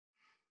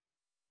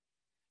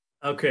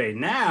Okay,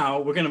 now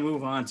we're going to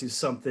move on to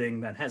something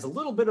that has a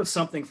little bit of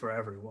something for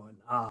everyone.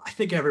 I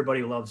think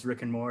everybody loves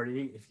Rick and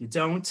Morty. If you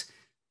don't,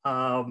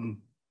 yeah,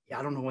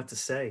 I don't know what to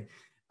say.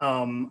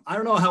 I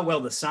don't know how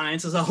well the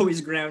science is always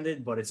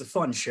grounded, but it's a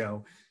fun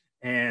show.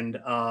 And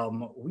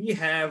we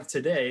have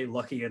today,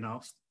 lucky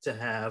enough, to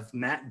have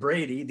Matt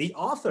Brady, the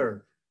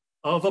author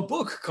of a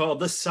book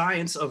called The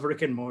Science of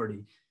Rick and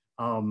Morty.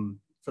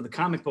 For the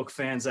comic book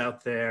fans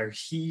out there,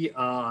 he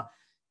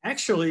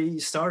actually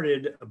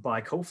started by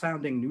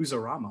co-founding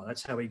Newsarama.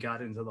 That's how he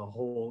got into the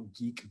whole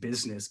geek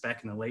business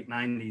back in the late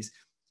 90s.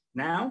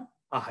 Now,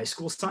 a high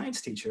school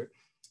science teacher.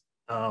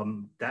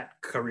 That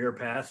career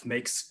path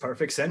makes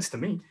perfect sense to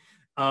me.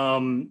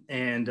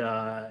 And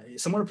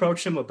someone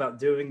approached him about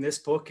doing this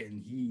book,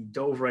 and he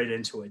dove right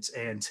into it.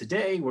 And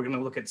today, we're going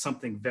to look at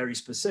something very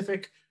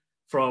specific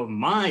from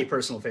my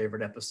personal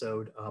favorite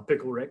episode,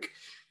 Pickle Rick.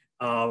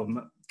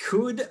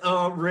 Could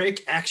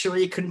Rick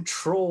actually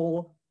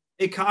control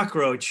a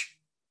cockroach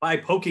by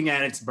poking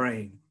at its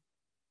brain?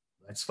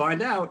 Let's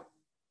find out.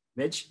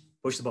 Mitch,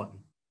 push the button.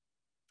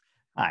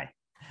 Hi,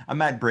 I'm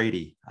Matt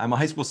Brady. I'm a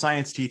high school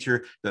science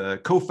teacher, the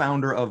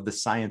co-founder of the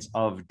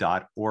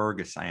scienceof.org,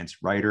 a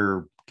science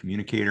writer,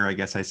 communicator, I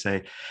guess I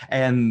say.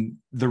 And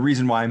the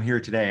reason why I'm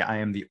here today, I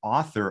am the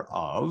author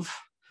of,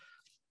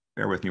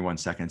 bear with me one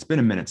second, it's been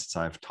a minute since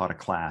I've taught a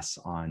class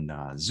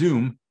on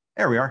Zoom.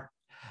 There we are.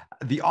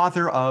 The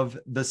author of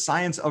The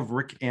Science of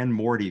Rick and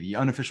Morty, the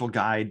unofficial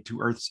guide to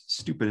Earth's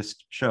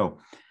stupidest show.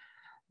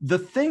 The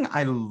thing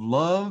I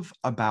love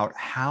about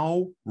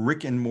how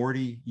Rick and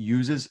Morty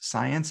uses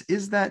science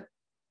is that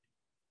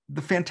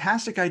the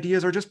fantastic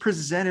ideas are just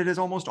presented as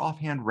almost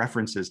offhand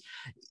references,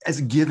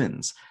 as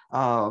givens.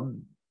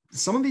 Some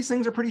of these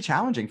things are pretty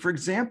challenging. For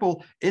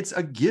example, it's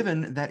a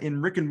given that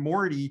in Rick and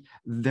Morty,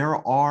 there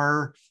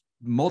are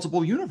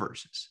multiple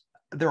universes.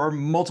 There are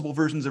multiple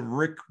versions of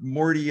Rick,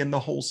 Morty, and the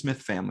whole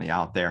Smith family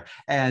out there.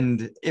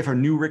 And if a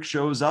new Rick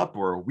shows up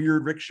or a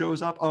weird Rick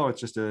shows up, oh, it's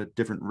just a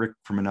different Rick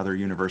from another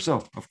universe.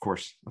 Oh, of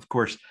course,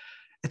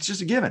 it's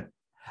just a given.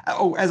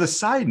 Oh, as a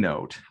side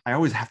note, I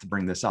always have to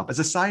bring this up. As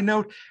a side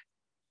note,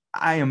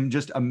 I am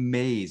just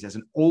amazed as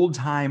an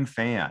old-time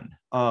fan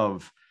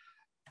of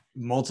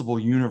multiple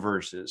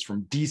universes,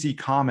 from DC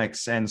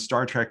Comics and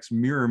Star Trek's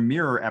Mirror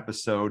Mirror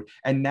episode,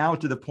 and now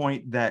to the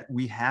point that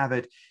we have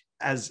it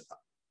as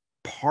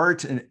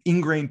an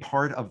ingrained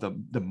part of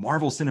the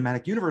Marvel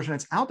Cinematic Universe, and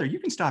it's out there. You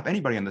can stop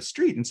anybody on the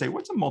street and say,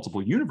 what's a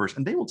multiple universe?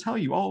 And they will tell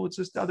you, oh, it's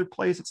this other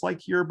place. It's like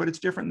here, but it's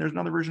different. There's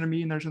another version of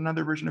me and there's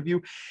another version of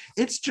you.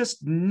 It's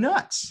just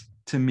nuts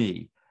to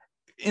me,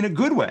 in a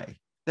good way,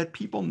 that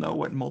people know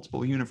what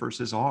multiple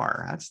universes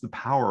are. That's the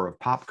power of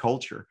pop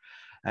culture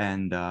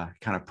and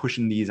kind of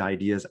pushing these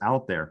ideas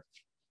out there.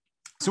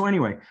 So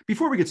anyway,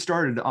 before we get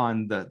started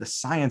on the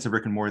science of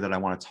Rick and Morty that I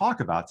want to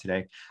talk about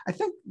today, I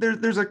think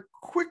there's a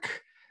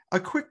quick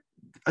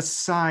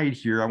aside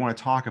here I want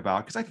to talk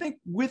about, because I think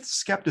with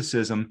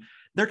skepticism,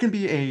 there can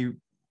be a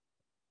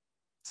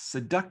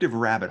seductive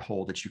rabbit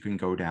hole that you can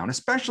go down,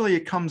 especially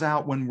it comes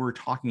out when we're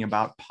talking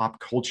about pop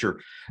culture.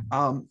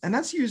 And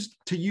that's used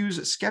to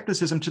use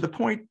skepticism to the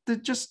point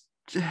that just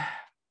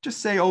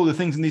say, oh, the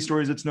things in these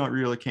stories, it's not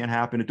real, it can't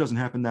happen, it doesn't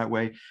happen that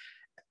way.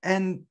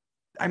 And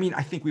I mean,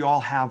 I think we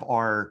all have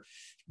our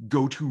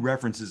go-to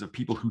references of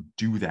people who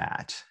do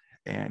that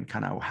and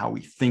kind of how we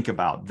think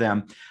about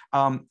them.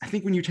 I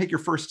think when you take your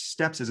first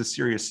steps as a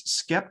serious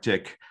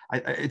skeptic,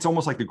 it's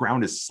almost like the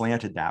ground is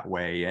slanted that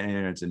way, and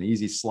it's an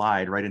easy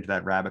slide right into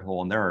that rabbit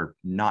hole, and there are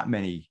not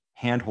many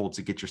handholds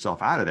to get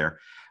yourself out of there.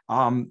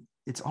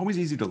 It's always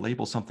easy to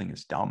label something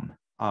as dumb.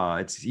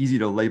 It's easy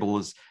to label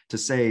as to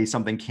say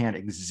something can't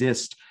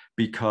exist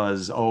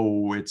because,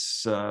 oh,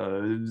 it's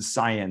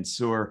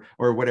science or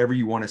whatever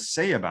you want to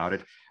say about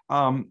it.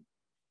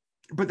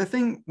 But the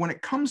thing, when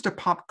it comes to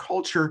pop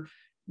culture,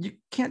 you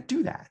can't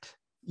do that.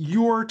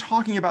 You're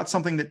talking about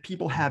something that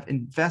people have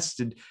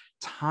invested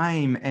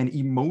time and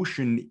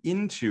emotion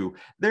into.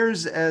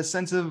 There's a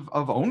sense of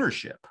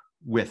ownership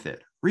with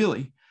it,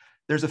 really.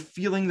 There's a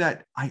feeling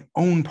that I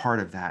own part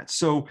of that.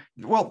 So,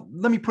 well,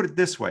 let me put it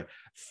this way.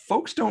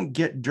 Folks don't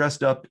get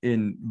dressed up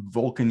in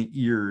Vulcan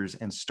ears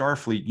and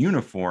Starfleet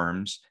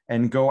uniforms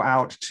and go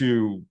out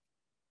to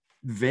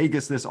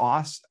Vegas this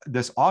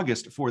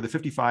August for the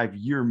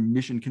 55-year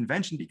mission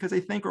convention because they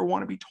think or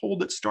want to be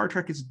told that Star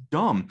Trek is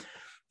dumb.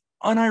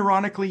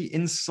 Unironically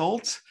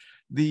insult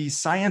the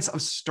science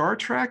of Star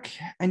Trek,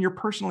 and you're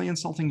personally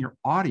insulting your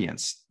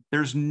audience.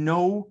 There's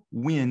no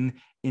win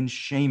in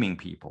shaming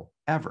people,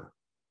 ever,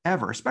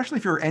 especially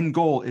if your end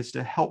goal is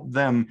to help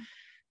them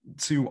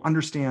to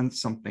understand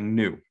something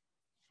new.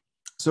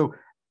 So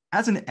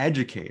as an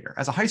educator,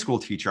 as a high school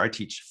teacher, I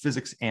teach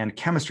physics and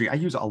chemistry. I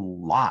use a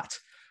lot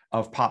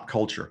of pop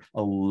culture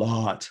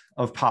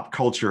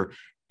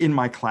in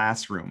my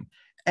classroom.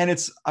 And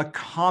it's a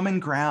common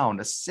ground,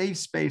 a safe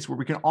space where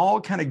we can all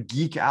kind of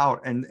geek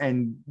out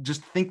and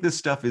just think this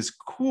stuff is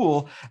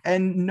cool,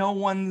 and no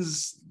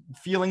one's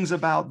feelings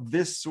about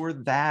this or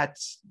that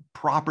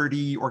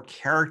property or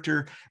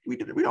character, we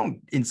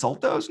don't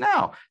insult those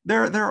now.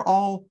 They're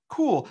all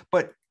cool.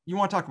 But you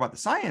want to talk about the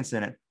science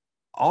in it?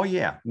 Oh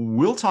yeah,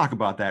 we'll talk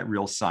about that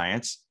real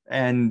science,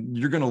 and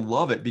you're going to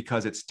love it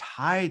because it's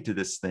tied to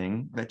this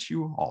thing that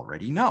you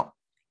already know.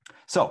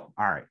 So,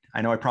 all right,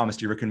 I know I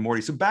promised you Rick and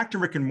Morty. So back to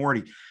Rick and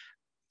Morty.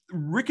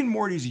 Rick and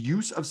Morty's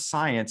use of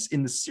science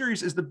in the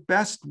series is the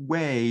best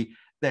way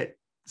that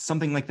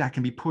something like that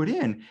can be put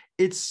in.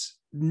 It's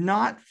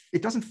not,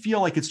 it doesn't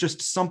feel like it's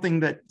just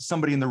something that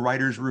somebody in the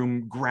writer's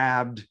room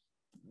grabbed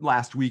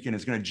last week and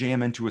is going to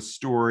jam into a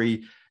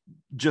story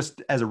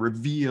just as a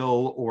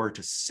reveal or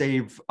to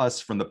save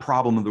us from the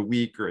problem of the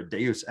week or a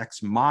deus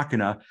ex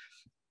machina.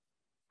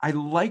 I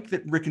like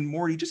that Rick and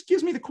Morty just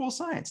gives me the cool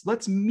science,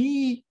 lets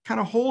me kind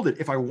of hold it.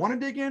 If I want to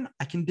dig in,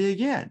 I can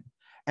dig in.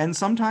 And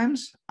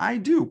sometimes I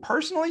do.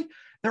 Personally,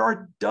 there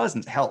are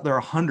dozens, hell, there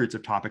are hundreds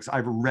of topics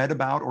I've read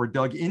about or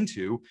dug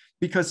into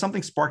because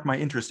something sparked my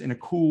interest in a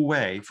cool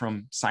way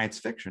from science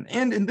fiction.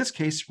 And in this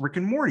case, Rick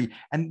and Morty.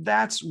 And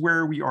that's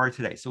where we are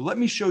today. So let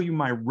me show you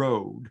my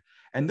road.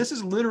 And this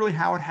is literally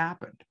how it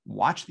happened.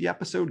 Watched the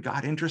episode,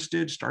 got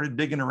interested, started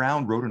digging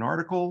around, wrote an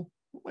article.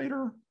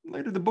 Later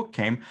the book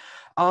came.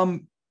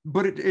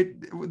 But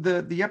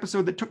the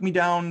episode that took me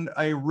down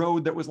a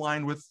road that was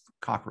lined with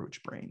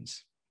cockroach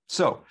brains.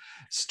 So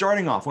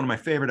starting off, one of my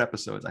favorite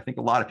episodes, I think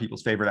a lot of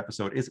people's favorite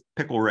episode, is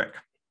Pickle Rick.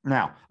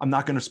 Now, I'm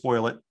not going to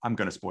spoil it. I'm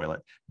going to spoil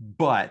it,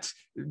 but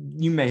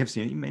you may have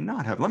seen it. You may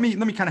not have. Let me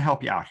kind of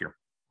help you out here.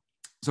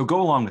 So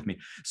go along with me.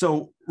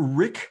 So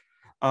Rick,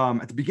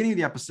 at the beginning of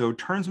the episode,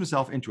 turns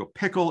himself into a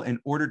pickle in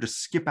order to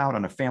skip out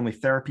on a family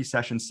therapy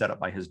session set up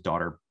by his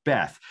daughter,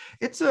 Beth.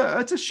 It's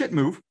a shit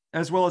move,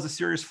 as well as a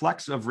serious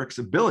flex of Rick's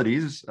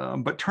abilities,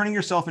 but turning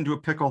yourself into a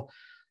pickle,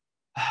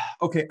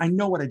 okay, I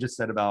know what I just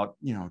said about,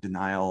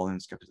 denial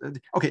and skepticism.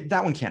 Okay,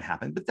 that one can't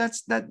happen,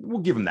 but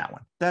we'll give him that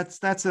one.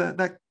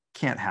 That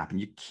can't happen.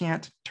 You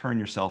can't turn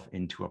yourself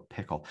into a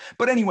pickle.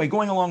 But anyway,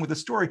 going along with the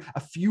story, a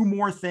few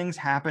more things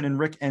happen and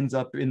Rick ends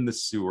up in the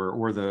sewer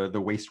or the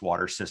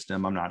wastewater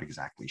system. I'm not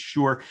exactly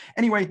sure.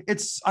 Anyway,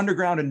 it's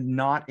underground and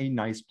not a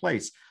nice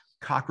place.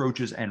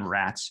 Cockroaches and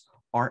rats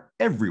are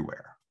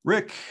everywhere.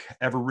 Rick,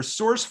 ever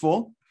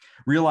resourceful,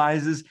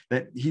 realizes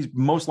that he's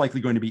most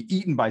likely going to be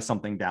eaten by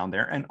something down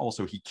there. And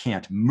also he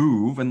can't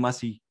move unless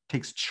he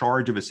takes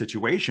charge of a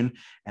situation.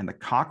 And the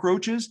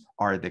cockroaches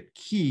are the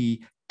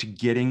key to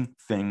getting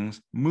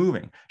things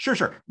moving.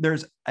 Sure.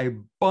 There's a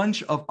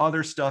bunch of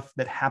other stuff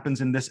that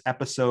happens in this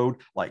episode,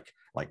 like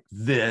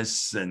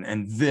this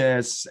and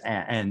this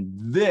and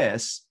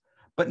this,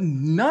 but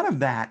none of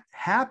that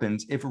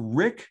happens if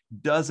Rick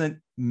doesn't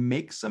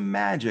make some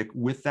magic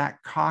with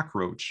that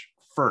cockroach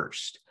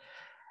first.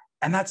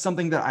 And that's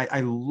something that I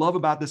love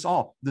about this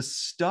all. The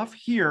stuff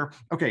here,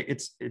 okay,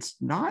 it's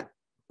not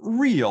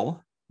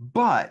real,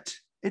 but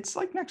it's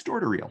like next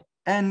door to real.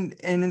 And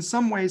in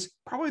some ways,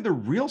 probably the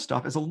real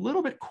stuff is a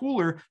little bit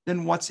cooler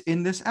than what's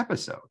in this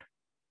episode.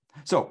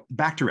 So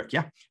back to Rick,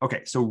 yeah?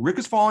 Okay, so Rick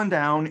has fallen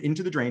down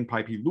into the drain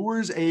pipe. He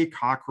lures a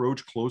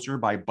cockroach closer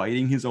by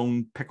biting his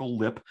own pickle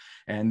lip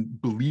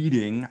and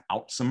bleeding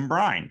out some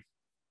brine.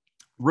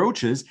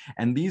 Roaches,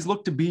 and these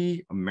look to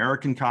be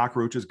American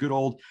cockroaches, good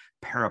old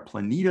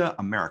Paraplaneta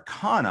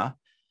americana,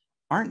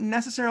 aren't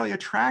necessarily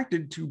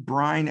attracted to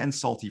brine and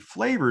salty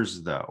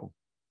flavors, though.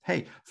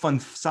 Hey, fun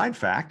side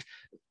fact,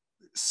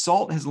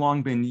 salt has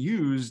long been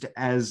used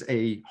as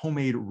a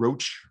homemade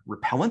roach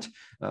repellent,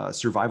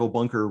 Survival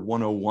Bunker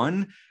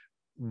 101.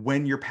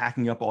 When you're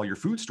packing up all your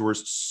food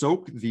stores,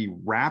 soak the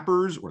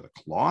wrappers or the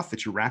cloth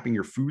that you're wrapping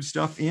your food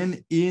stuff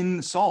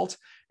in salt,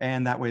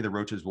 and that way the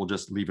roaches will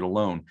just leave it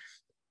alone.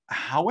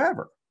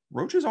 However,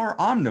 roaches are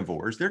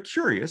omnivores. They're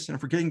curious. And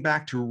if we're getting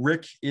back to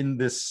Rick in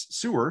this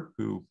sewer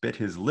who bit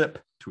his lip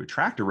to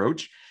attract a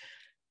roach,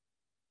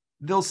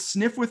 they'll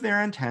sniff with their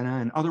antenna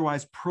and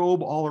otherwise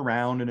probe all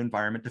around an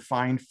environment to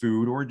find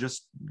food or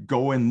just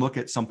go and look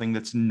at something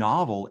that's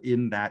novel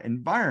in that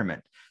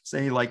environment,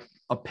 say like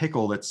a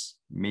pickle that's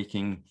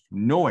making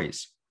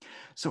noise.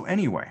 So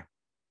anyway,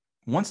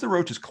 once the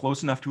roach is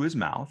close enough to his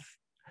mouth,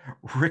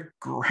 Rick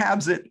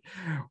grabs it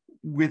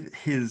with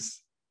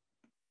his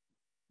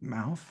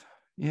mouth,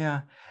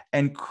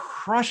 and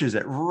crushes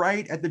it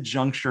right at the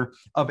juncture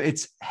of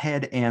its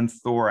head and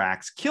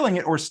thorax, killing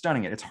it or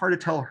stunning it. It's hard to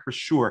tell for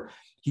sure.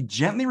 He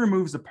gently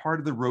removes the part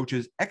of the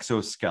roach's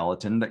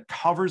exoskeleton that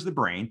covers the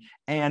brain,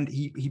 and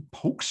he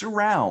pokes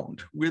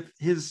around with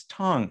his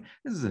tongue.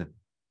 This is a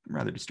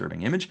rather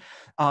disturbing image.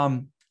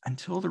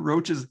 Until the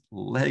roach's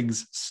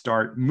legs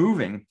start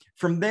moving.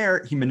 From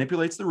there, he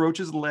manipulates the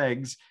roach's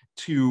legs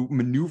to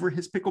maneuver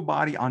his pickle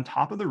body on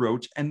top of the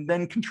roach and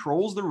then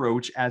controls the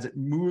roach as it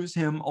moves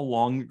him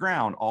along the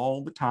ground,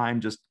 all the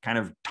time just kind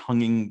of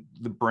tonguing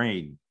the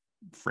brain,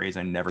 phrase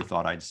I never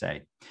thought I'd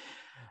say.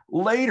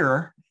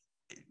 Later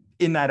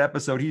in that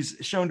episode, he's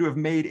shown to have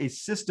made a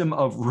system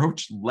of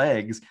roach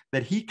legs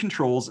that he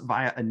controls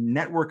via a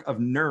network of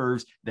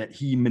nerves that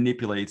he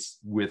manipulates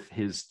with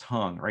his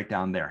tongue right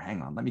down there.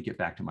 Hang on, let me get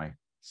back to my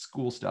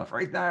school stuff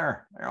right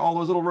there. All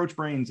those little roach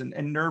brains and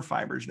nerve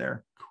fibers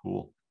there.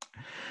 Cool.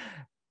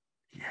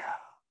 Yeah.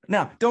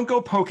 Now, don't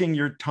go poking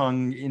your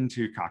tongue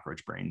into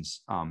cockroach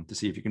brains to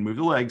see if you can move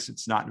the legs.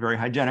 It's not very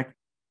hygienic,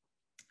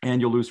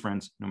 and you'll lose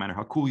friends no matter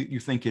how cool you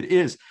think it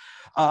is.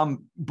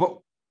 But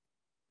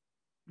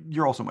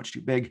you're also much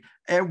too big.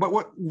 But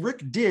what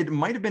Rick did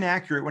might have been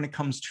accurate when it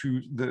comes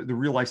to the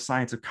real life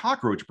science of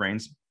cockroach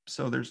brains.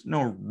 So there's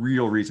no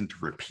real reason to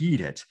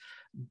repeat it.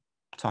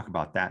 Talk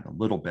about that in a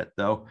little bit,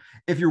 though.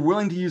 If you're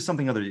willing to use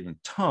something other than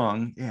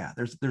tongue, yeah,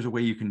 there's a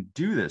way you can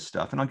do this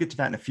stuff, and I'll get to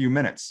that in a few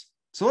minutes.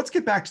 So let's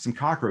get back to some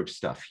cockroach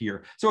stuff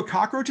here. So a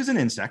cockroach is an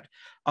insect.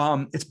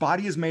 Its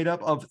body is made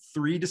up of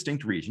 3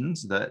 distinct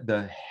regions: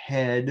 the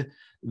head,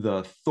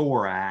 the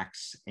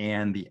thorax,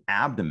 and the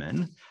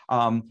abdomen.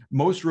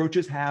 Most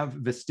roaches have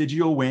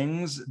vestigial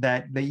wings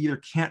that they either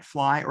can't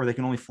fly or they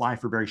can only fly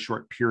for very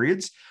short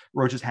periods.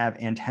 Roaches have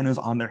antennas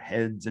on their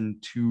heads and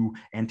 2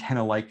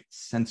 antenna-like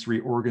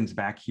sensory organs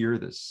back here,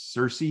 the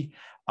cerci,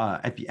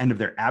 at the end of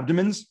their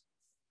abdomens.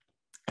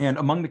 And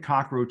among the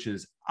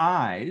cockroach's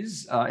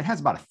eyes, it has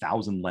about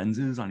 1,000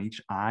 lenses on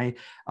each eye.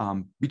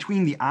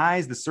 Between the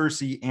eyes, the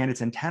cerci, and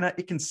its antenna,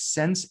 it can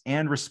sense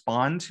and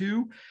respond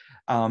to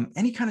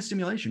any kind of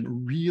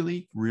stimulation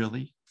really,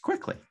 really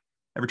quickly.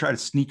 Ever try to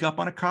sneak up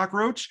on a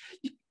cockroach?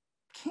 You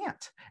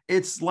can't.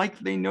 It's like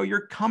they know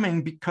you're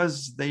coming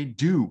because they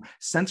do.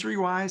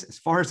 Sensory-wise, as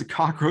far as the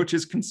cockroach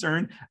is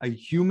concerned, a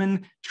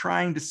human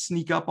trying to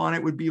sneak up on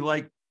it would be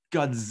like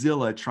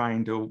Godzilla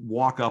trying to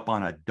walk up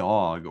on a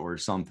dog or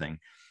something.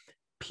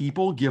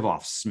 People give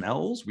off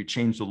smells. We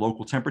change the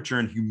local temperature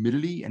and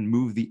humidity and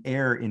move the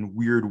air in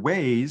weird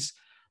ways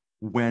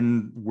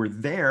when we're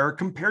there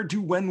compared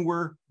to when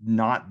we're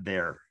not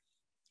there.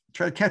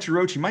 Try to catch a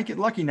roach, you might get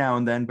lucky now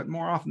and then, but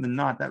more often than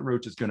not, that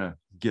roach is going to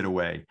get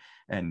away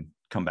and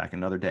come back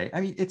another day.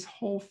 I mean, its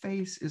whole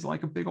face is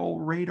like a big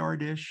old radar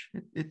dish.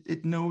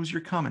 It knows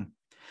you're coming.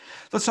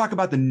 Let's talk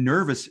about the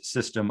nervous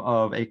system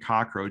of a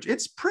cockroach.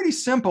 It's pretty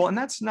simple, and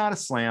that's not a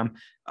slam.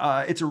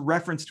 It's a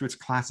reference to its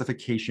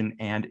classification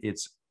and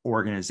its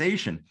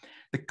organization.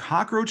 The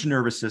cockroach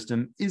nervous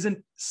system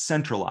isn't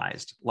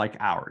centralized like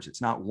ours.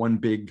 It's not one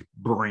big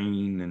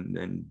brain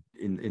and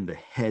in the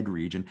head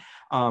region.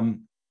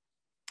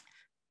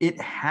 It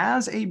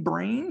has a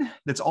brain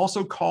that's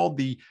also called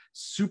the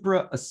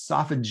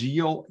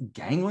supraesophageal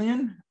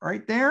ganglion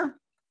right there.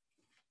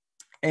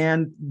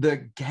 And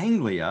the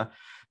ganglia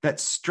that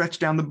stretch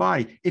down the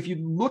body. If you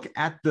look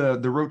at the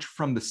roach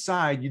from the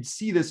side, you'd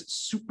see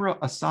this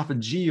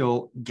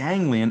supraesophageal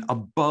ganglion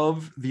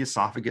above the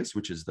esophagus,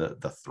 which is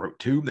the throat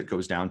tube that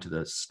goes down to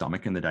the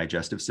stomach and the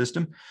digestive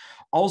system.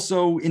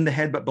 Also in the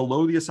head, but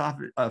below the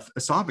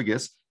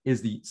esophagus,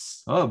 is the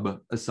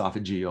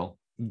subesophageal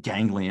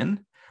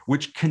ganglion,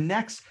 which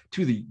connects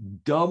to the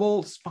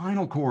double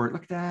spinal cord.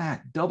 Look at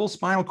that, double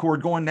spinal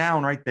cord going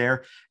down right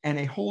there, and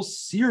a whole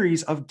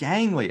series of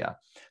ganglia.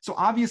 So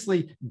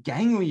obviously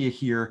ganglia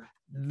here,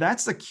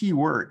 that's the key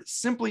word.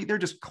 Simply, they're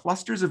just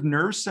clusters of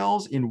nerve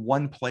cells in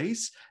one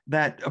place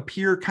that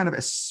appear kind of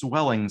as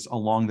swellings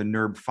along the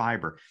nerve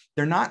fiber.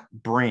 They're not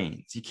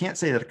brains. You can't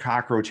say that a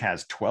cockroach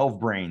has 12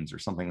 brains or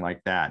something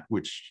like that,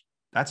 which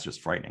that's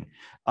just frightening.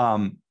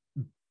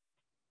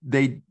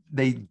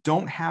 They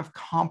don't have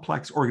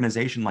complex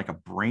organization like a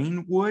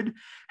brain would.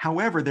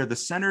 However, they're the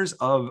centers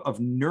of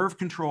nerve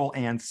control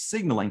and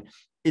signaling.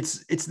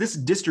 It's this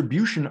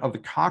distribution of the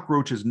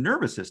cockroach's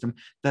nervous system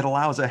that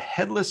allows a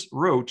headless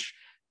roach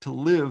to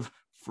live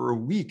for a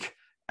week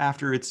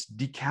after it's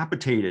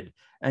decapitated.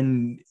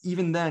 And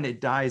even then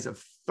it dies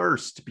of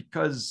thirst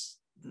because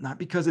not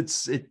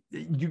because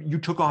you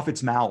took off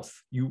its mouth.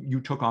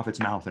 You took off its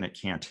mouth and it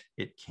can't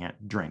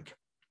drink.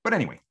 But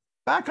anyway,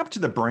 back up to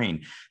the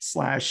brain /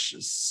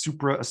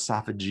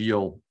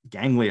 supraesophageal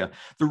ganglia.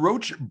 The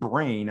roach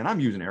brain, and I'm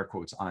using air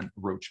quotes on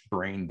roach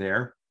brain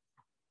there,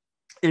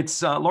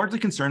 it's largely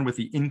concerned with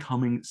the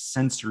incoming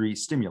sensory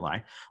stimuli,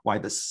 while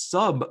the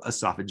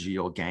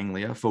subesophageal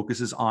ganglia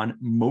focuses on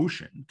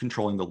motion,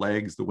 controlling the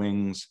legs, the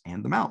wings,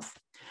 and the mouth.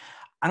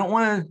 I don't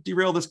want to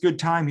derail this good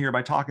time here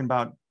by talking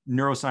about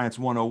Neuroscience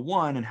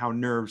 101 and how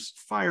nerves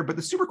fire, but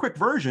the super quick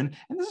version,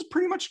 and this is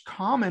pretty much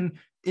common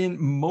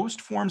in most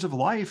forms of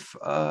life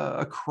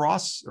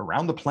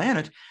around the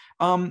planet,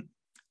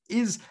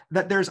 is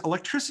that there's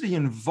electricity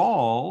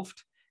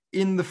involved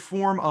in the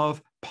form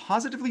of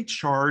positively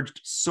charged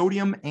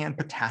sodium and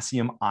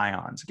potassium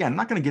ions. Again, I'm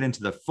not going to get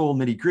into the full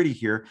nitty-gritty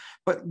here,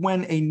 but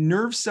when a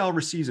nerve cell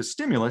receives a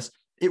stimulus,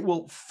 it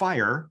will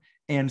fire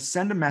and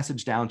send a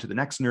message down to the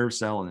next nerve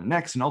cell and the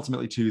next, and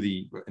ultimately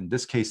to in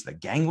this case, the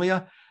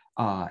ganglia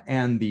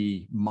and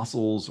the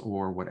muscles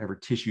or whatever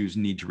tissues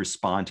need to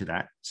respond to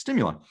that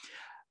stimuli.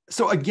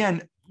 So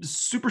again,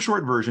 super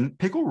short version,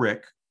 Pickle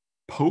Rick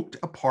poked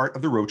a part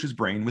of the roach's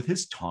brain with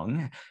his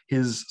tongue,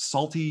 his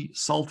salty,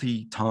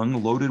 salty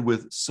tongue loaded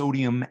with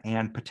sodium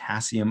and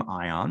potassium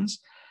ions.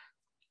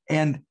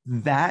 And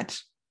that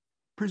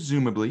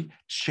presumably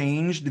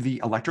changed the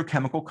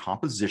electrochemical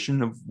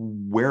composition of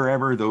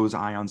wherever those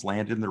ions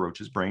landed in the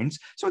roach's brains.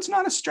 So it's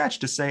not a stretch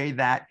to say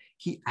that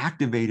he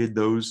activated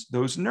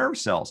those nerve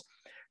cells.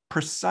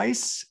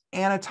 precise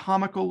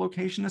anatomical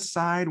location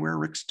aside where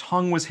Rick's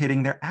tongue was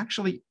hitting, there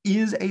actually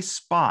is a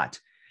spot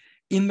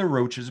in the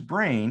roach's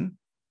brain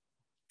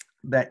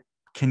that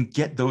can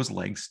get those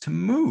legs to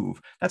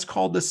move. That's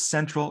called the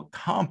central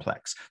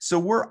complex. So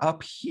we're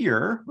up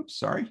here, oops,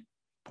 sorry,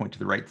 point to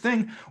the right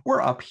thing.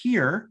 We're up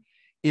here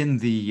in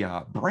the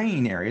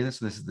brain area.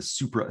 This is the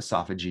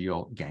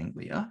supraesophageal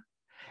ganglia.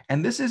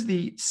 And this is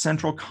the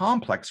central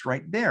complex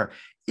right there.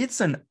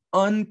 It's an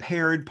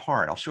unpaired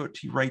part. I'll show it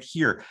to you right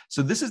here.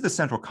 So this is the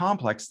central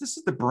complex. This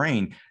is the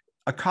brain.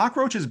 A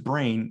cockroach's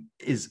brain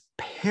is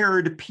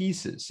paired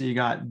pieces. So you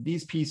got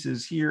these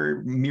pieces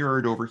here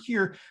mirrored over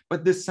here,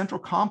 but this central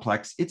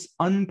complex, it's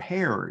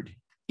unpaired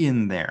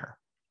in there.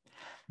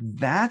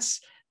 That's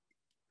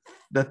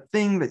the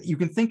thing that you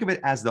can think of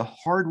it as the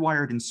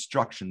hardwired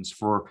instructions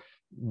for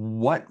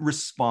what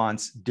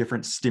response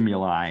different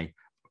stimuli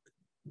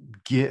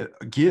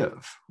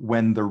give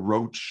when the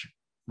roach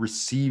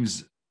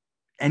receives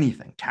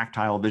anything,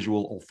 tactile,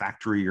 visual,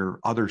 olfactory, or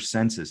other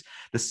senses.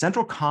 The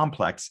central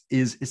complex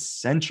is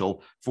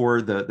essential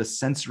for the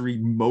sensory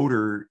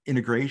motor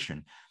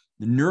integration.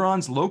 The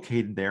neurons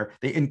located there,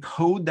 they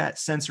encode that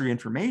sensory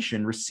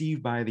information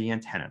received by the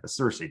antenna, the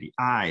cerci, the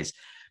eyes,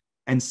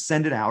 and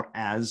send it out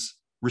as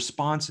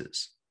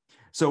responses.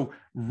 So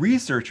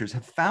researchers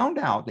have found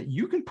out that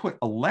you can put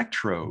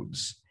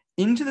electrodes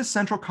into the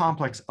central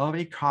complex of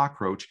a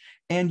cockroach,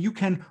 and you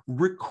can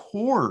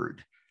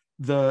record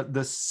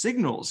the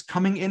signals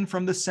coming in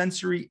from the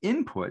sensory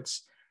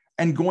inputs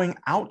and going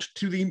out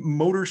to the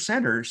motor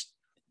centers.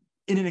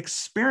 In an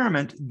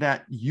experiment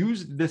that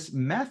used this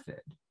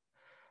method,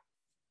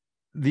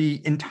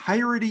 the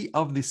entirety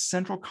of the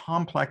central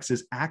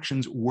complex's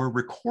actions were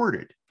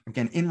recorded,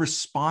 again, in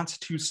response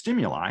to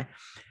stimuli.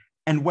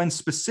 And when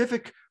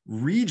specific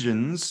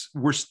regions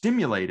were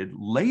stimulated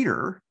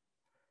later,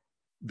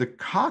 the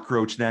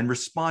cockroach then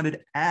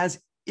responded as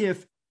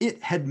if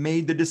it had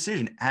made the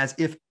decision, as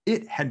if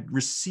it had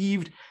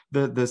received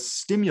the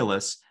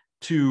stimulus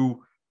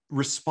to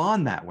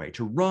respond that way,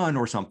 to run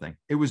or something.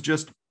 It was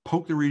just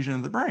poke the region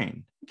of the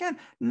brain. Again,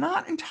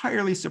 not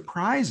entirely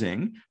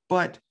surprising,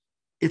 but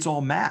it's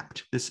all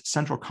mapped. This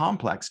central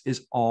complex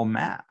is all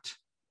mapped.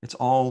 It's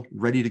all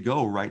ready to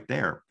go right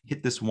there.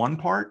 Hit this one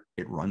part,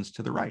 it runs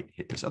to the right.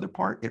 Hit this other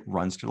part, it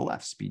runs to the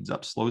left, speeds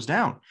up, slows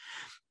down.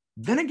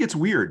 Then it gets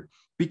weird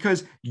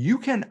because you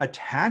can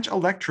attach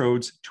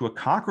electrodes to a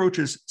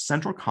cockroach's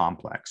central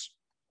complex,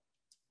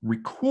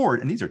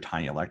 record, and these are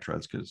tiny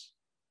electrodes because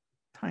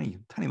tiny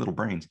little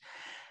brains,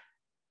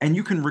 and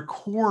you can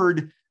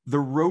record the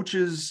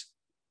roach's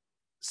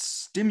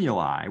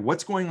stimuli,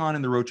 what's going on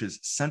in the roach's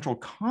central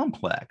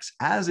complex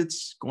as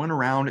it's going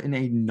around in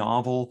a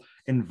novel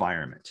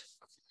environment.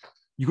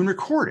 You can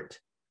record it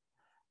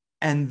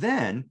and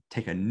then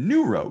take a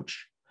new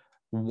roach,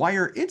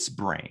 wire its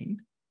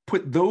brain,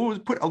 put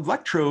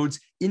electrodes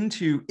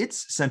into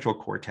its central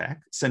cortex,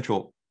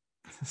 central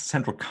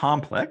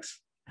complex,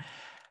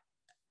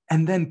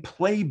 and then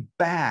play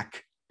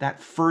back that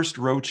first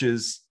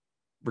roach's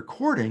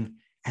recording,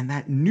 and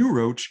that new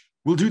roach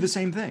will do the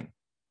same thing.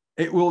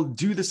 It will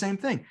do the same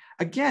thing.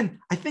 Again,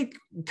 I think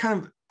kind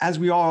of as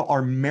we all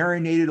are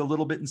marinated a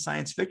little bit in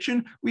science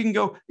fiction, we can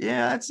go,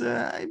 yeah,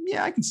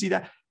 yeah, I can see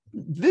that.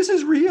 This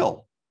is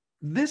real.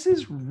 This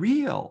is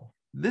real.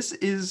 This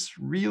is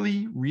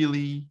really,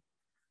 really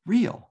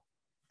real.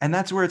 And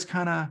that's where it's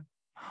kind of,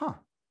 at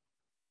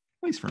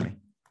least for me.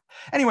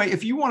 Anyway,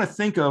 if you want to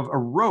think of a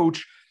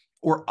roach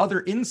or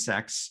other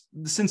insects,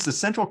 since the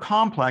central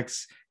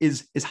complex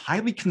is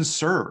highly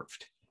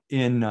conserved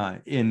in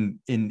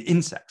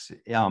insects,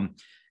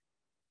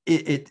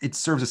 it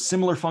serves a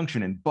similar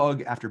function in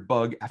bug after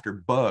bug after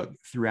bug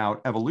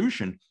throughout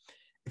evolution.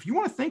 If you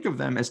want to think of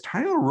them as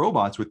tiny little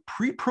robots with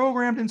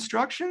pre-programmed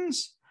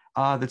instructions,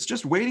 that's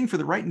just waiting for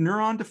the right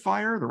neuron to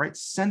fire, the right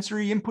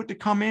sensory input to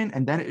come in,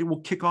 and then it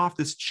will kick off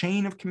this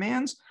chain of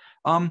commands.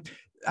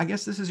 I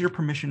guess this is your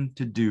permission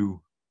to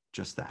do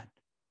just that.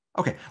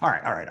 Okay, all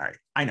right.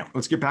 I know.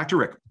 Let's get back to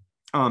Rick.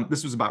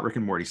 This was about Rick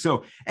and Morty.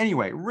 So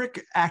anyway,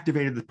 Rick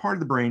activated the part of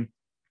the brain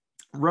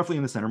roughly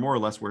in the center, more or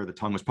less where the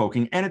tongue was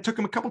poking, and it took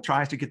him a couple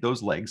tries to get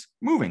those legs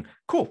moving.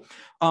 Cool.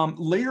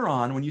 Later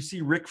on, when you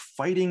see Rick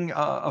fighting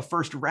a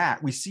first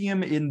rat, we see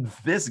him in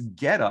this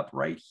getup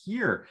right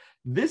here.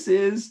 This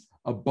is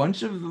a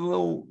bunch of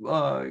little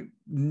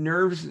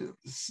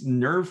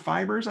nerve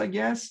fibers, I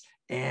guess,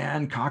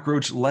 and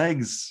cockroach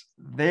legs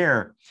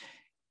there.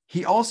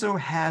 He also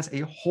has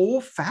a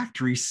whole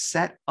factory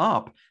set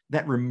up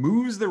that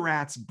removes the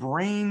rat's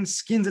brain,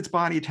 skins its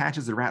body,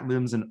 attaches the rat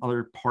limbs and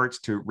other parts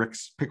to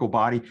Rick's Pickle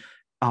body.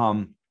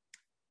 And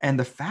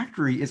the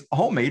factory is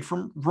all made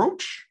from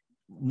roach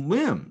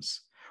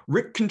limbs.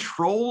 Rick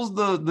controls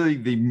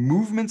the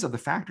movements of the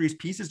factory's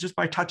pieces just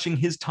by touching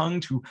his tongue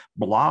to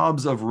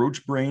blobs of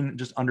roach brain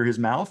just under his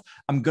mouth.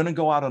 I'm going to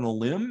go out on a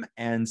limb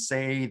and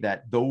say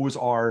that those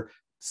are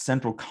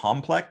central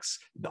complex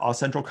or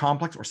central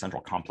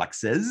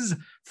complexes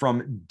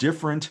from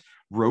different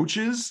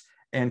roaches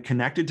and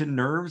connected to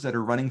nerves that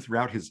are running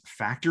throughout his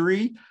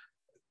factory.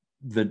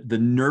 the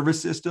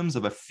nervous systems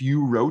of a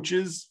few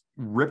roaches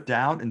ripped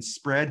out and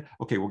spread,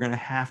 okay, we're going to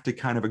have to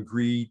kind of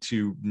agree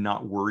to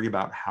not worry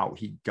about how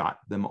he got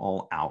them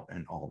all out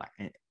and all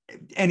that.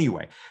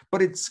 Anyway,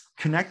 but it's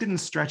connected and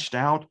stretched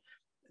out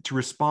to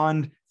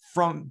respond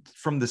from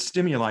the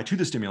stimuli to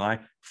the stimuli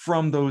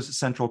from those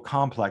central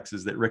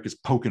complexes that Rick is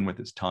poking with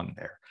his tongue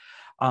there.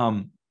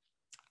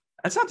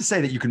 That's not to say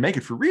that you can make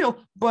it for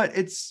real, but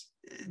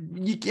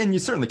you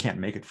certainly can't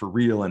make it for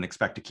real and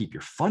expect to keep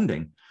your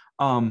funding.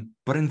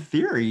 But in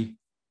theory,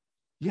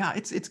 yeah,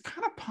 it's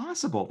kind of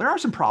possible. There are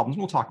some problems.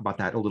 We'll talk about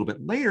that a little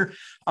bit later.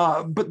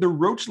 But the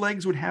roach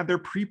legs would have their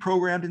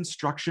pre-programmed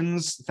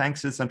instructions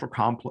thanks to the central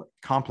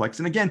complex.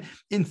 And again,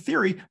 in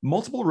theory,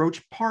 multiple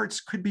roach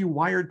parts could be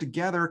wired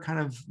together kind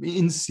of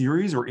in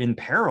series or in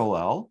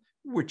parallel,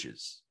 which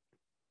is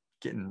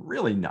getting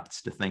really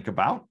nuts to think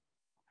about.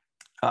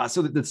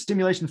 So that the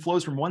stimulation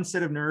flows from one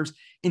set of nerves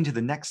into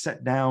the next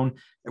set down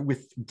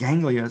with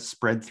ganglia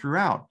spread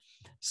throughout.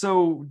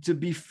 So to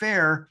be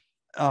fair,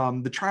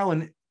 the trial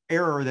and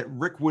error that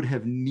Rick would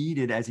have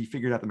needed as he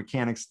figured out the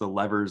mechanics, the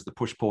levers, the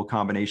push-pull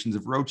combinations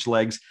of roach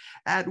legs,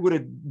 that would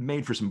have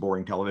made for some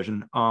boring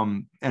television.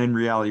 And in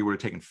reality, it would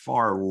have taken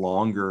far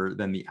longer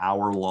than the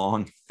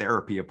hour-long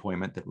therapy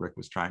appointment that Rick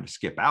was trying to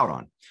skip out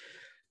on.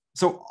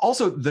 So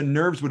also the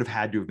nerves would have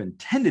had to have been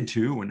tended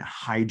to and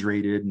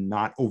hydrated and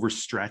not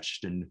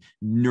overstretched and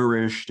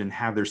nourished and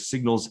have their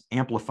signals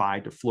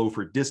amplified to flow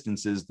for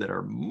distances that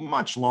are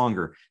much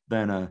longer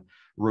than a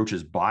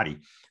roach's body.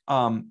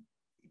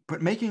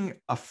 But making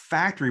a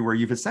factory where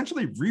you've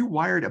essentially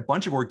rewired a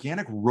bunch of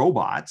organic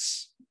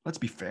robots, let's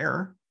be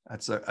fair,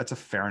 that's a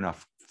fair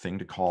enough thing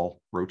to call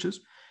roaches.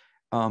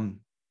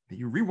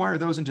 You rewire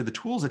those into the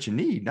tools that you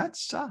need.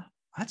 That's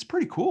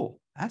pretty cool.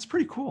 That's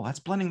pretty cool. That's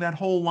blending that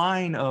whole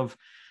line of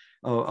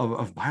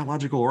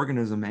biological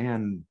organism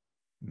and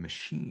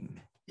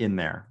machine in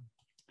there.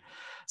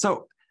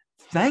 So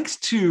thanks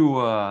to,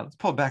 let's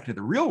pull it back into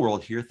the real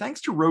world here.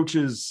 Thanks to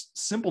roaches'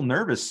 simple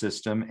nervous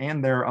system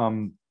and their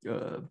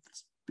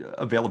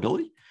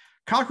availability,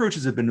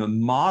 cockroaches have been a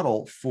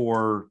model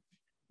for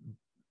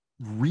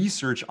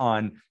research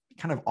on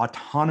kind of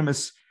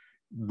autonomous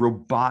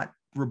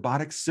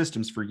robotic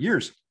systems for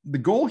years. The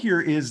goal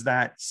here is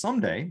that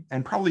someday,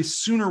 and probably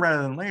sooner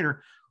rather than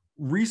later,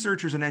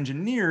 researchers and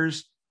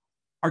engineers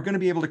are going to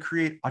be able to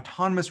create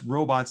autonomous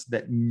robots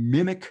that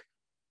mimic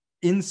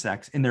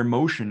insects in their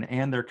motion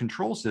and their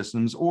control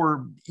systems,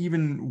 or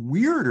even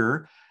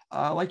weirder,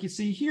 like you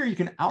see here, you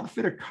can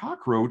outfit a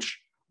cockroach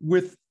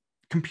with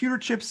computer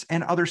chips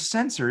and other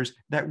sensors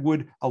that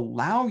would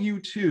allow you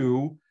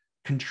to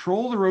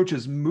control the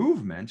roach's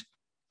movement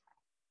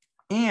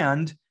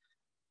and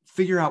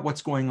figure out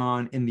what's going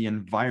on in the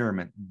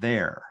environment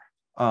there.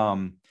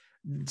 To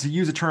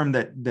use a term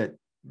that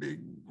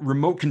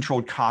remote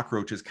controlled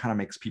cockroaches kind of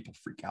makes people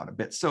freak out a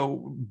bit.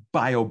 So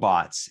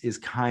biobots is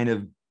kind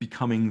of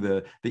becoming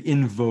the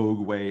in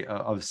vogue way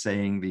of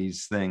saying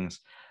these things.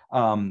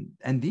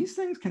 And these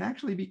things can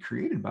actually be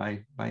created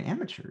by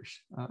amateurs.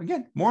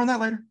 Again, more on that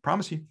later.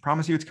 Promise you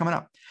it's coming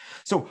up.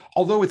 So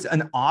although it's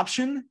an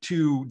option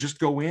to just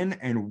go in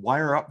and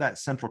wire up that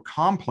central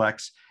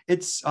complex,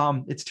 it's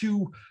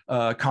too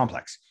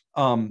complex.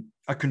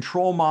 A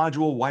control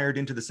module wired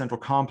into the central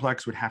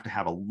complex would have to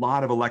have a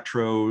lot of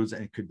electrodes,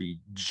 and it could be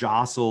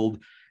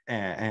jostled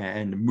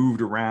and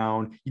moved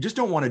around. You just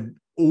don't want to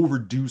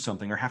overdo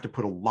something or have to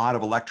put a lot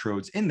of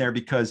electrodes in there,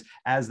 because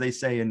as they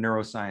say in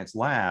neuroscience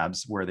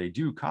labs where they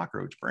do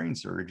cockroach brain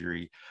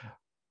surgery,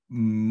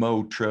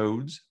 mo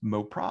trodes,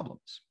 mo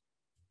problems.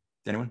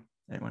 Anyone?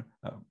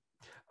 Oh.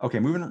 Okay,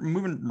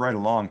 moving right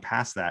along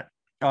past that.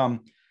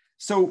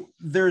 So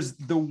there's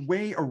the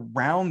way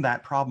around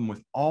that problem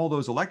with all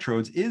those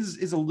electrodes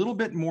is a little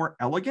bit more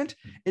elegant.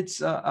 It's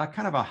a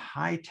kind of a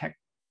high-tech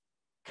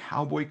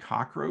cowboy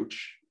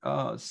cockroach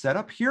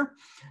setup here.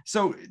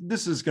 So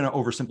this is going to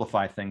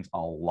oversimplify things a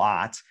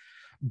lot,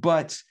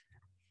 but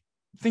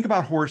think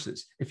about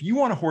horses. If you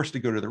want a horse to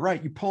go to the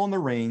right, you pull on the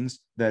reins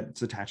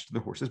that's attached to the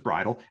horse's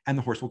bridle, and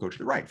the horse will go to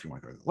the right. If you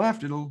want to go to the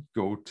left, it'll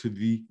go to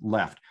the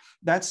left.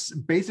 That's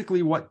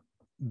basically what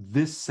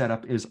this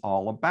setup is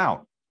all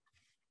about.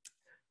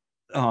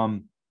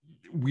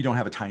 We don't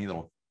have a tiny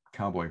little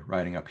cowboy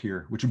riding up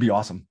here, which would be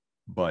awesome,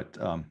 but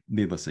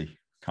needlessly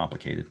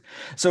complicated.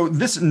 So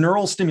this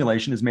neural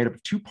stimulation is made up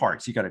of two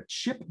parts. You got a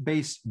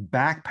chip-based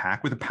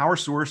backpack with a power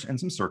source and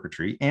some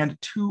circuitry and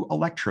two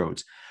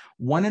electrodes.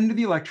 One end of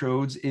the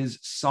electrodes is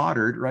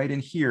soldered right in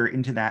here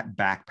into that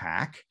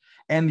backpack,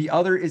 and the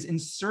other is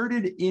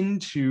inserted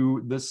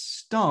into the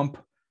stump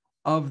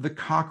of the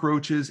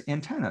cockroach's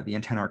antenna. The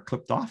antenna are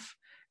clipped off,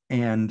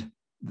 and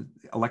the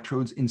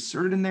electrodes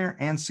inserted in there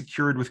and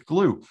secured with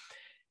glue.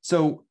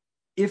 So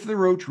if the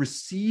roach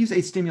receives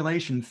a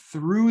stimulation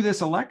through this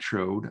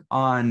electrode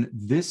on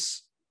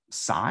this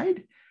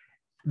side,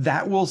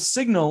 that will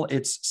signal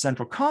its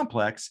central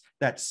complex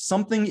that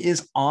something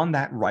is on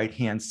that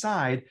right-hand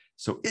side,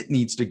 so it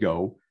needs to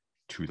go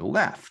to the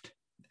left,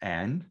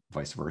 and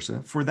vice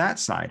versa for that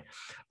side.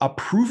 A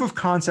proof of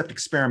concept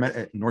experiment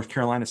at North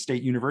Carolina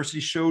State University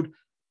showed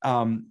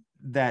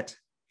that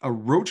a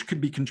roach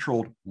could be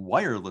controlled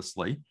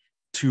wirelessly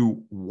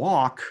to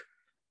walk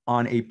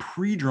on a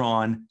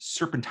pre-drawn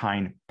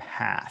serpentine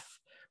path,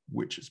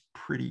 which is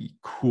pretty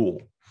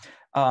cool.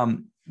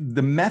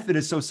 The method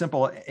is so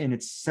simple and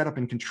it's set up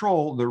in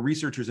control. The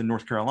researchers in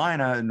North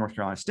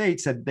Carolina State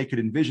said they could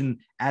envision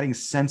adding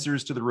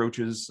sensors to the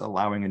roaches,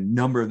 allowing a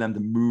number of them to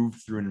move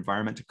through an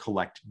environment to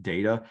collect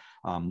data,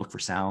 look for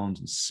sounds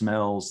and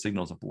smells,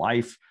 signals of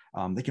life.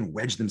 They can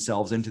wedge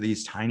themselves into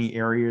these tiny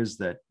areas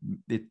that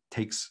it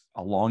takes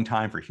a long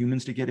time for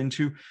humans to get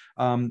into.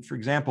 For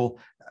example,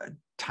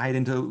 tied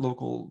into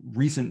local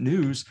recent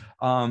news,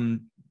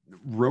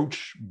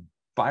 roach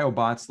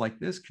biobots like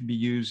this can be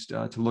used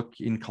to look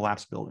in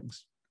collapsed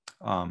buildings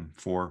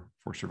for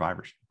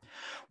survivors.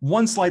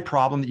 One slight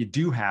problem that you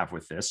do have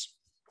with this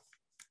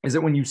is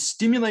that when you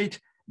stimulate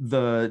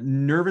the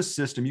nervous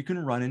system, you can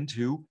run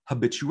into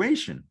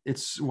habituation.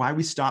 It's why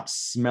we stop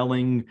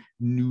smelling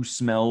new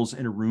smells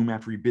in a room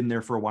after we've been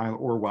there for a while,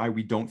 or why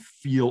we don't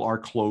feel our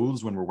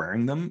clothes when we're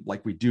wearing them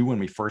like we do when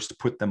we first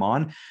put them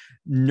on.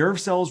 Nerve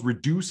cells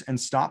reduce and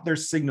stop their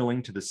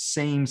signaling to the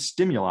same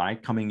stimuli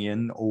coming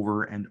in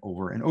over and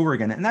over and over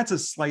again. And that's a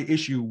slight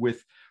issue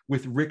with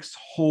Rick's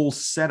whole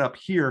setup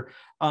here.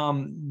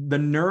 The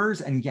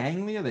nerves and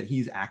ganglia that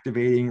he's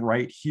activating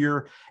right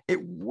here, it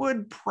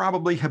would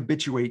probably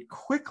habituate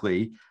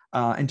quickly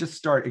and just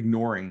start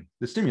ignoring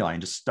the stimuli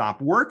and just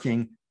stop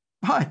working.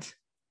 But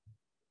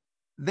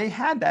they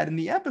had that in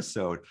the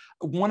episode.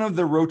 One of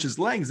the roach's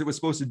legs that was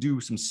supposed to do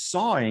some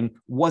sawing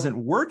wasn't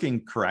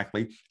working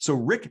correctly. So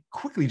Rick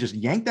quickly just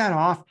yanked that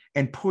off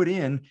and put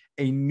in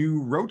a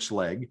new roach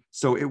leg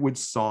so it would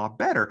saw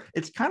better.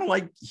 It's kind of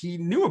like he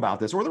knew about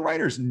this, or the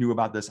writers knew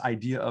about this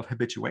idea of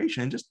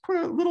habituation, and just put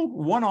a little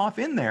one-off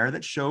in there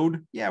that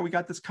showed, yeah, we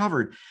got this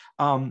covered.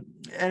 And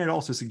it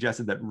also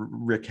suggested that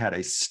Rick had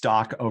a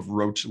stock of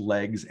roach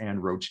legs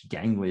and roach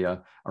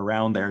ganglia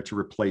around there to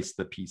replace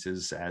the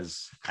pieces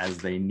as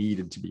they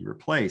needed to be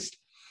replaced.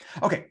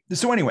 Okay,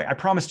 so anyway, I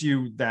promised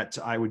you that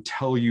I would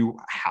tell you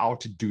how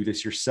to do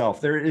this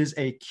yourself. There is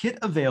a kit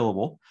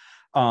available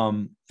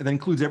that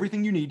includes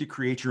everything you need to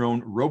create your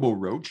own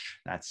robo-roach.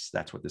 That's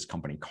what this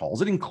company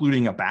calls it,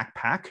 including a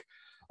backpack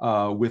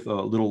with a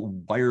little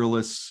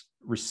wireless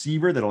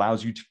receiver that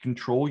allows you to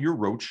control your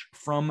roach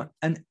from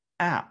an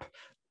app,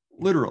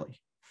 literally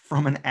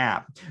from an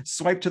app.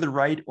 Swipe to the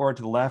right or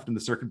to the left, and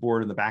the circuit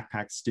board in the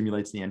backpack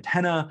stimulates the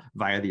antenna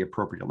via the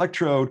appropriate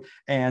electrode.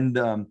 And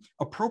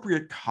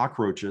appropriate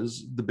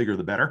cockroaches, the bigger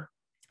the better,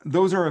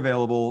 those are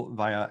available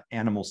via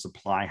animal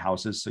supply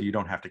houses, so you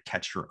don't have to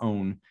catch your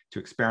own to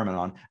experiment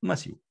on,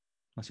 unless you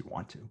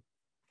want to.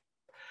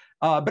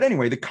 But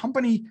anyway, the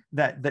company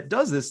that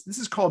does this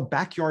is called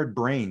Backyard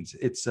Brains.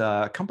 It's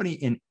a company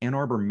in Ann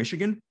Arbor,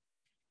 Michigan.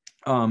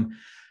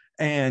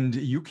 And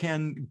you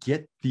can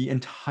get the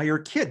entire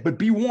kit, but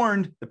be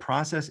warned, the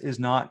process is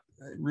not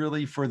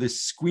really for the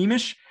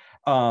squeamish.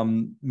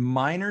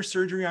 Minor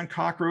surgery on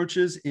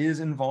cockroaches is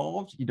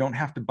involved. You don't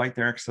have to bite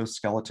their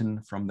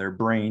exoskeleton from their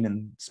brain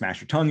and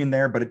smash your tongue in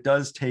there, but it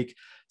does take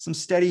some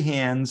steady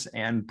hands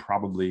and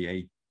probably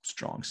a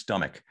strong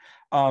stomach.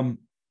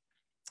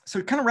 So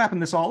kind of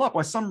wrapping this all up,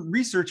 while some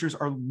researchers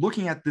are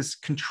looking at this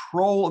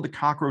control of the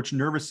cockroach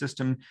nervous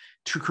system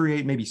to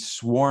create maybe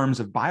swarms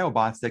of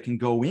biobots that can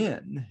go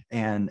in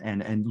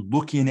and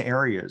look in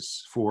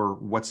areas for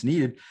what's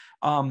needed,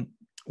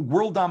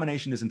 world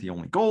domination isn't the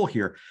only goal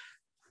here.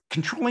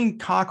 Controlling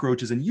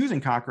cockroaches and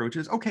using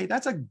cockroaches, okay,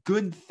 that's a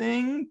good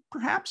thing,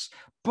 perhaps,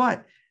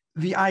 but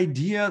the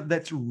idea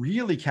that's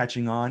really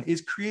catching on is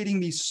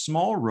creating these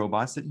small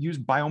robots that use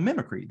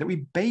biomimicry, that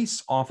we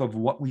base off of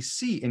what we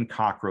see in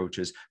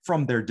cockroaches,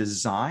 from their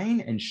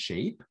design and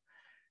shape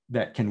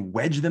that can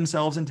wedge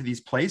themselves into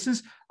these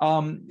places,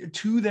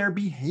 to their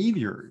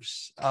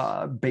behaviors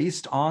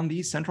based on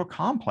the central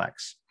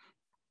complex.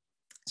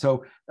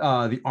 So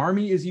the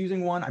Army is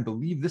using one. I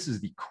believe this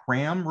is the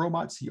CRAM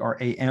robot,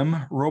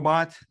 C-R-A-M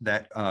robot,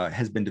 that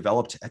has been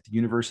developed at the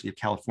University of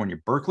California,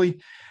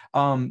 Berkeley.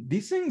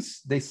 These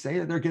things, they say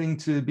that they're getting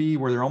to be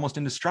where they're almost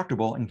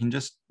indestructible and can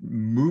just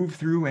move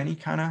through any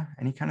kind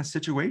of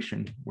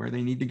situation where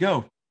they need to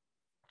go.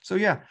 So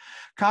yeah,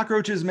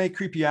 cockroaches may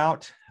creep you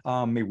out,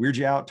 may weird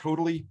you out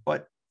totally,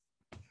 but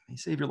may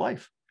save your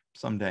life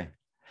someday.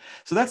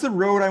 So that's the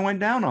road I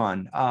went down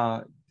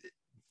on.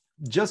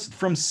 Just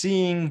from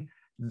seeing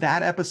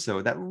that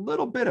episode, that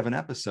little bit of an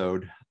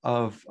episode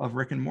of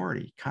Rick and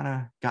Morty, kind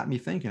of got me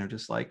thinking of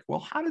just like, well,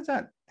 how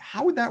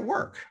would that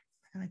work?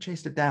 And I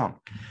chased it down,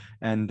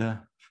 and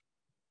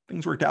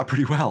things worked out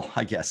pretty well,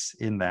 I guess,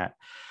 in that.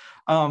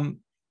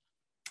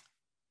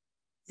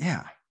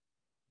 Yeah.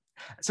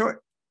 So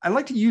I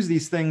like to use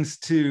these things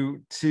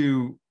to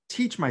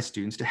teach my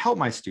students, to help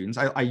my students.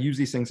 I use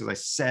these things, as I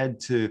said,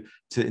 to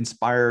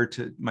inspire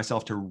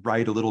myself to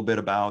write a little bit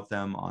about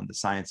them on the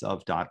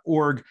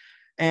scienceof.org.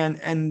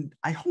 And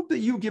I hope that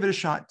you give it a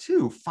shot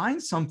too.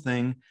 Find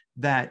something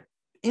that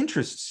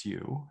interests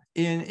you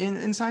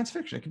in science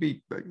fiction. It could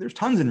be, there's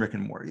tons in Rick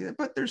and Morty,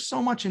 but there's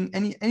so much in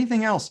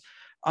anything else.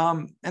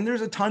 And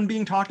there's a ton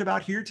being talked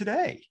about here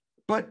today.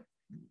 But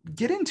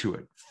get into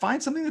it.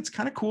 Find something that's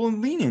kind of cool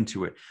and lean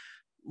into it.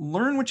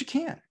 Learn what you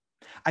can.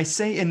 I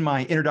say in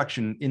my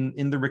introduction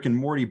in the Rick and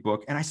Morty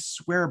book, and I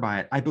swear by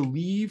it, I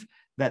believe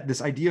that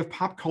this idea of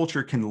pop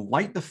culture can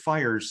light the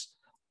fires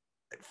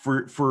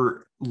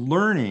for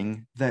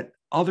learning that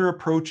other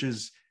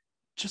approaches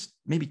just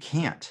maybe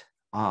can't.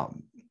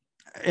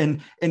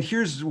 And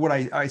here's what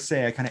I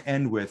say, I kind of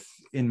end with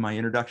in my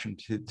introduction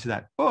to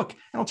that book,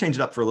 and I'll change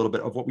it up for a little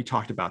bit of what we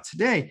talked about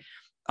today.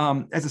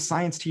 As a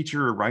science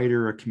teacher, a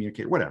writer, a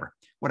communicator,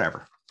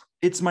 whatever,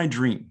 it's my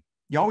dream.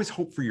 You always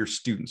hope for your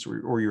students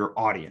or your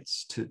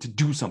audience to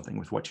do something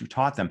with what you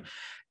taught them.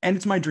 And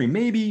it's my dream,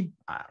 maybe,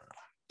 I don't know,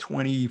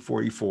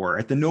 2044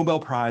 at the Nobel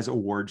Prize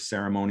award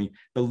ceremony,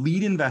 the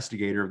lead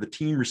investigator of the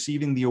team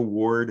receiving the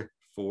award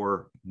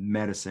for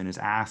medicine is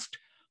asked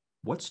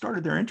what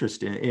started their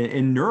interest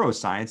in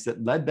neuroscience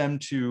that led them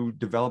to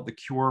develop the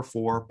cure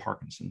for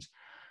Parkinson's.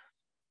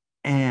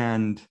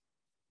 And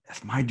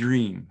that's my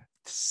dream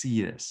to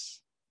see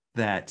this,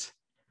 that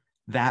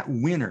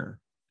winner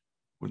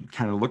would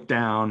kind of look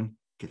down,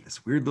 get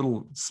this weird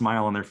little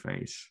smile on their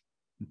face,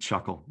 and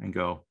chuckle and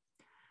go,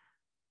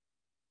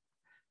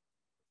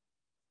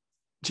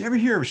 did you ever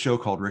hear of a show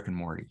called Rick and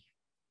Morty?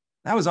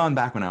 That was on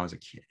back when I was a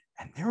kid.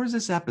 And there was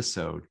this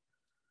episode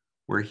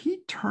where he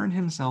turned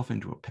himself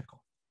into a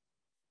pickle.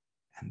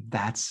 And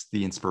that's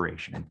the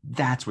inspiration. And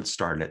that's what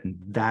started it. And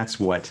that's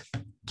what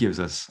gives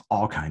us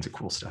all kinds of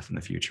cool stuff in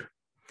the future.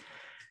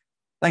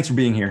 Thanks for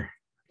being here.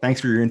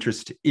 Thanks for your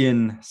interest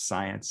in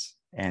science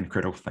and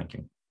critical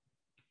thinking.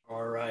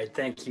 All right.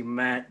 Thank you,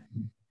 Matt.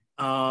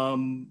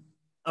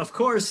 Of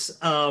course,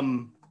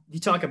 you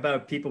talk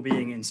about people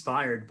being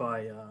inspired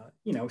by,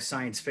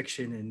 science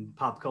fiction and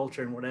pop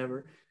culture and whatever.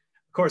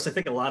 Of course, I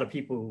think a lot of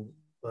people,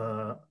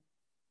 a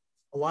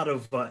lot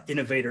of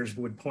innovators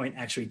would point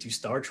actually to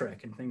Star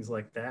Trek and things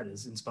like that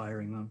as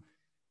inspiring them.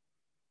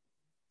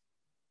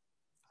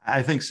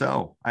 I think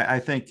so. I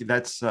think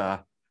that's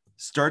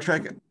Star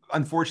Trek.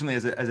 Unfortunately,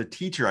 as a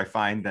teacher, I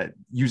find that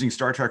using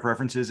Star Trek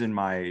references in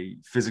my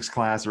physics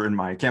class or in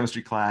my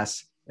chemistry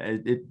class,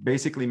 it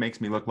basically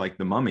makes me look like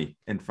the mummy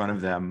in front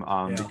of them,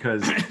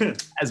 because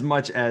as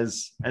much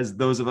as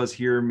those of us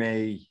here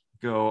may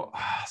go,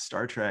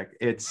 Star Trek,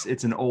 it's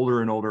an older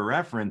and older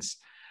reference.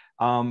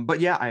 But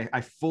yeah,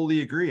 I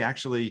fully agree.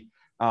 Actually,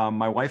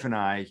 my wife and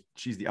I,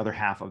 she's the other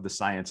half of the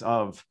Science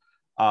of,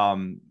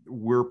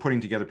 we're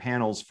putting together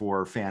panels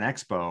for Fan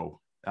Expo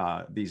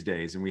these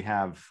days. And we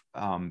have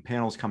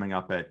panels coming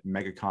up at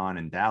MegaCon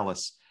in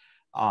Dallas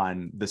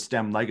on the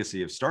STEM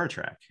legacy of Star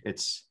Trek.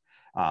 It's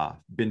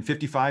been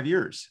 55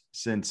 years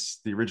since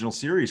the original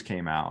series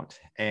came out.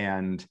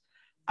 And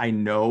I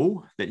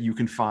know that you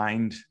can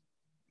find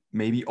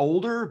maybe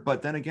older,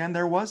 but then again,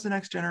 there was the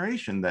next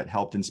generation that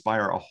helped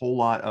inspire a whole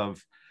lot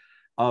of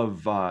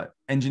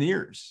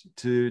engineers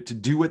to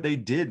do what they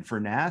did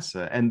for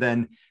NASA. And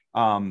then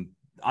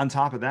on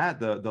top of that,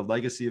 the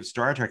legacy of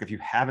Star Trek, if you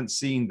haven't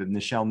seen the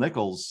Nichelle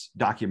Nichols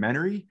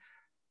documentary,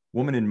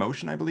 Woman in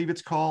Motion, I believe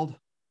it's called,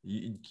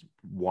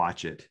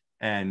 watch it.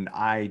 And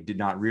I did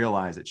not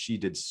realize that she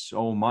did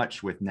so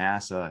much with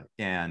NASA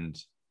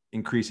and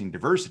increasing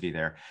diversity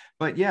there.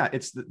 But yeah,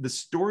 it's the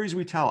stories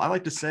we tell. I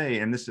like to say,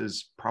 and this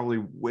is probably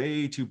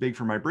way too big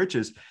for my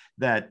britches,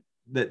 that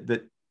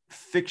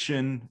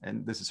fiction,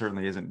 and this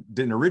certainly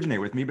didn't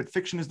originate with me, but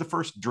fiction is the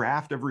first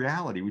draft of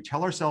reality. We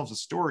tell ourselves the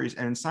stories,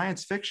 and in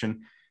science fiction,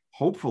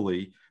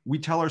 hopefully, we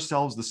tell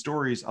ourselves the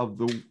stories of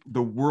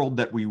the world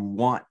that we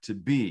want to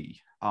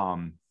be.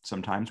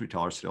 Sometimes we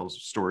tell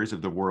ourselves stories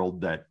of the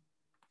world that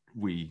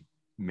we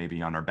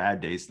maybe on our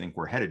bad days think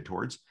we're headed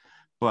towards,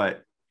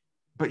 but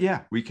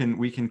yeah, we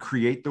can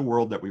create the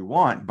world that we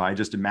want by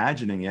just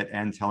imagining it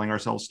and telling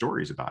ourselves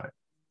stories about it.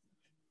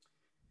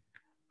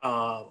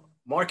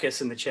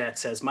 Marcus in the chat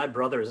says, my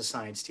brother is a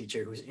science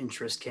teacher whose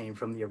interest came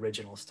from the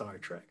original Star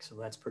Trek. So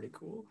that's pretty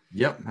cool.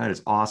 Yep, that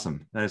is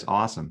awesome.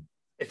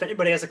 If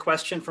anybody has a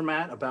question for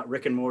Matt about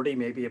Rick and Morty,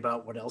 maybe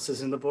about what else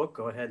is in the book,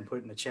 go ahead and put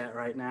it in the chat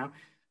right now.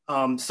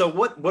 So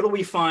what do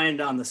we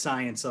find on the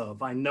Science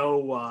of? I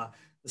know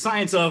the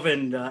Science of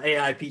and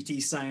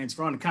AIPT science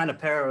run kind of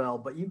parallel,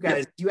 but you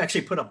guys, you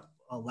actually put up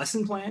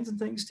lesson plans and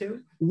things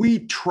too? We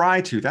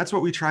try to. That's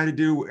what we try to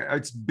do.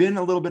 It's been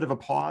a little bit of a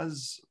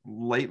pause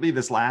lately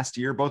this last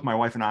year. Both my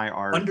wife and I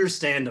are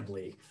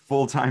understandably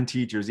full-time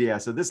teachers. Yeah.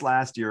 So this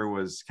last year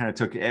was kind of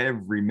took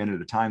every minute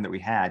of time that we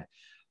had.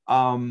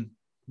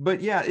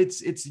 But yeah,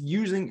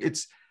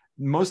 it's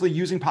mostly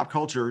using pop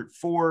culture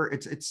for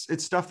it's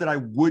stuff that I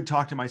would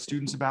talk to my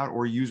students about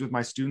or use with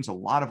my students. A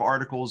lot of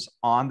articles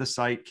on the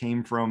site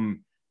came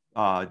from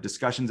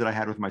discussions that I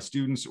had with my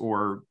students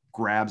or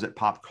grabs at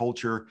pop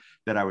culture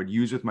that I would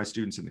use with my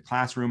students in the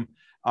classroom.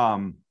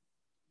 And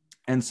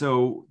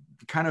so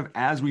kind of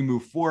as we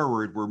move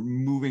forward, we're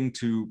moving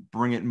to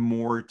bring it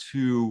more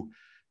to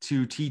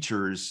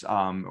teachers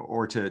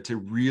or to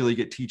really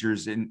get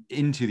teachers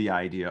into the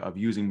idea of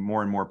using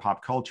more and more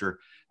pop culture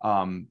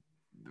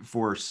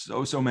for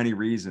so many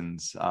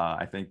reasons.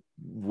 I think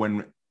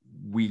when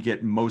we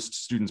get most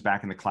students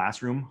back in the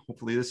classroom,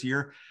 hopefully this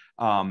year,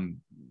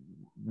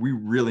 we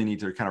really need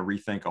to kind of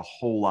rethink a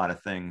whole lot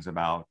of things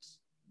about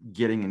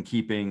getting and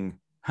keeping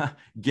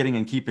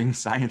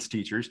science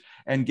teachers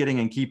and getting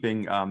and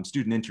keeping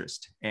student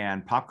interest.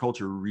 And pop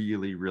culture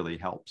really, really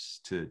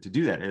helps to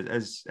do that,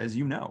 as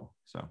you know.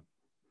 So,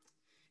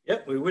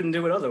 yep, we wouldn't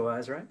do it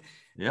otherwise, right?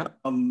 Yeah.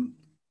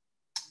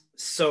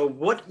 So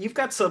what you've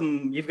got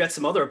some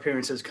other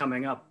appearances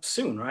coming up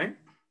soon, right?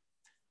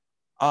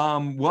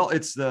 Well,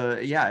 it's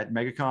at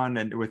MegaCon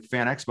and with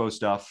Fan Expo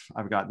stuff,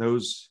 I've got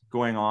those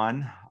going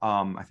on.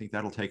 I think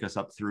that'll take us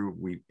up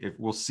through,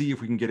 we'll see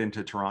if we can get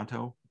into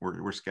Toronto.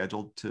 We're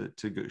scheduled to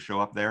show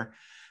up there.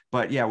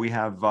 But yeah, we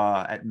have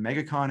at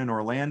MegaCon in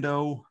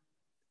Orlando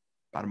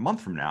about a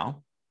month from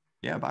now.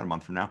 Yeah, about a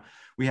month from now.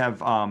 We have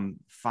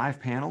 5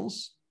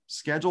 panels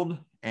scheduled,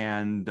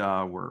 and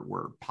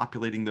we're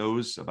populating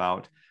those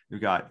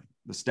we've got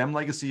the STEM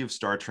legacy of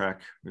Star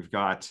Trek. We've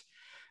got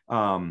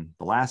the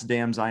last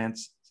damn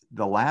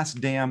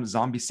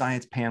zombie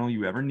science panel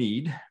you ever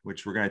need,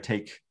 which we're going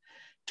to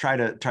try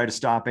to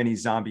stop any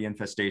zombie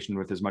infestation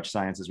with as much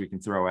science as we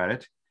can throw at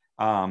it.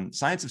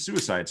 Science of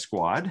Suicide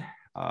Squad,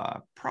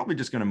 probably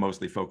just going to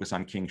mostly focus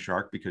on King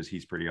Shark because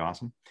he's pretty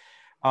awesome.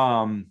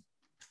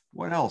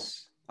 What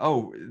else?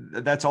 Oh,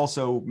 that's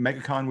also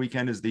MegaCon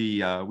weekend is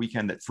the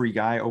weekend that Free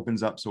Guy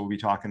opens up. So we'll be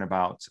talking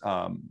about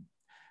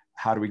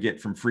how do we get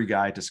from Free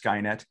Guy to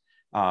Skynet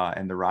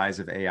and the rise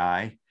of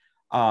AI.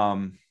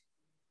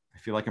 I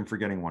feel like I'm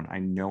forgetting one. I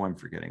know I'm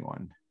forgetting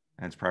one.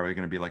 And it's probably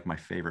going to be like my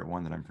favorite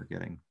one that I'm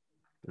forgetting.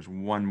 There's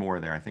one more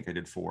there. I think I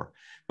did 4.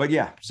 But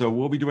yeah, so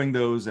we'll be doing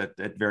those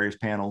at various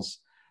panels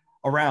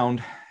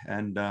around.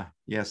 And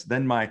yes,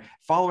 then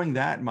following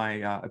that,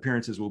 my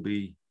appearances will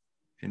be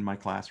in my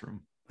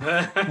classroom.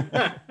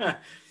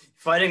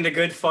 Fighting the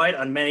good fight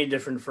on many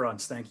different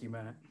fronts. Thank you,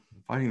 Matt.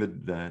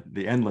 Fighting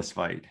the endless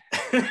fight.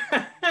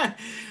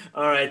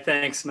 All right.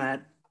 Thanks,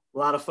 Matt. A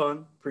lot of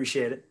fun.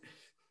 Appreciate it.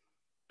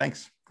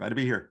 Thanks. Glad to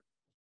be here.